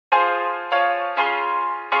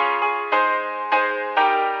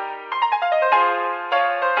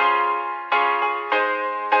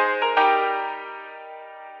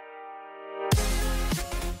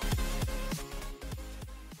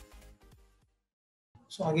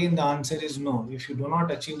So again, the answer is no. If you do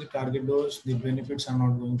not achieve the target dose, the benefits are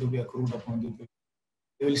not going to be accrued upon the patient.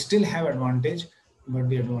 They will still have advantage, but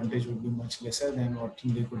the advantage would be much lesser than what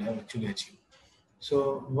they could have actually achieved.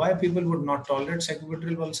 So why people would not tolerate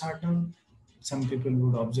sacubitril valsartan? Some people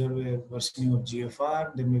would observe a worsening of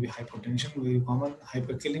GFR. There may be hypotension, very common,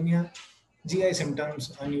 hyperkalaemia, GI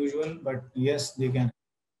symptoms unusual, but yes, they can.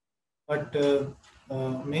 But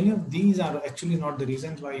many of these are actually not the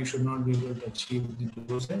reasons why you should not be able to achieve the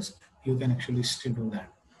doses. You can actually still do that.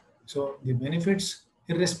 So the benefits,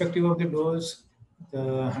 irrespective of the dose, the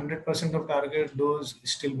 100% of target dose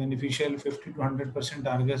is still beneficial. 50 to 100%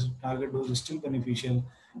 target dose is still beneficial,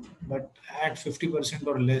 but at 50%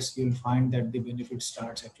 or less, you'll find that the benefit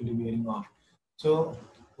starts actually wearing off. So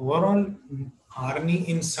overall, ARNI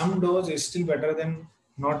in some dose is still better than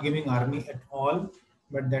not giving ARNI at all,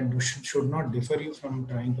 but that should not differ you from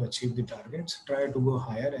trying to achieve the targets. Try to go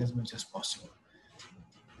higher as much as possible.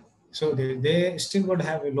 So they still would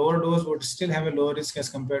have a lower dose, would still have a lower risk as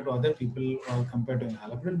compared to other people or compared to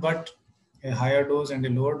enalapril, but a higher dose and a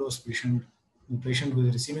lower dose patient, the patient who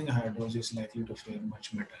is receiving a higher dose is likely to fare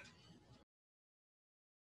much better.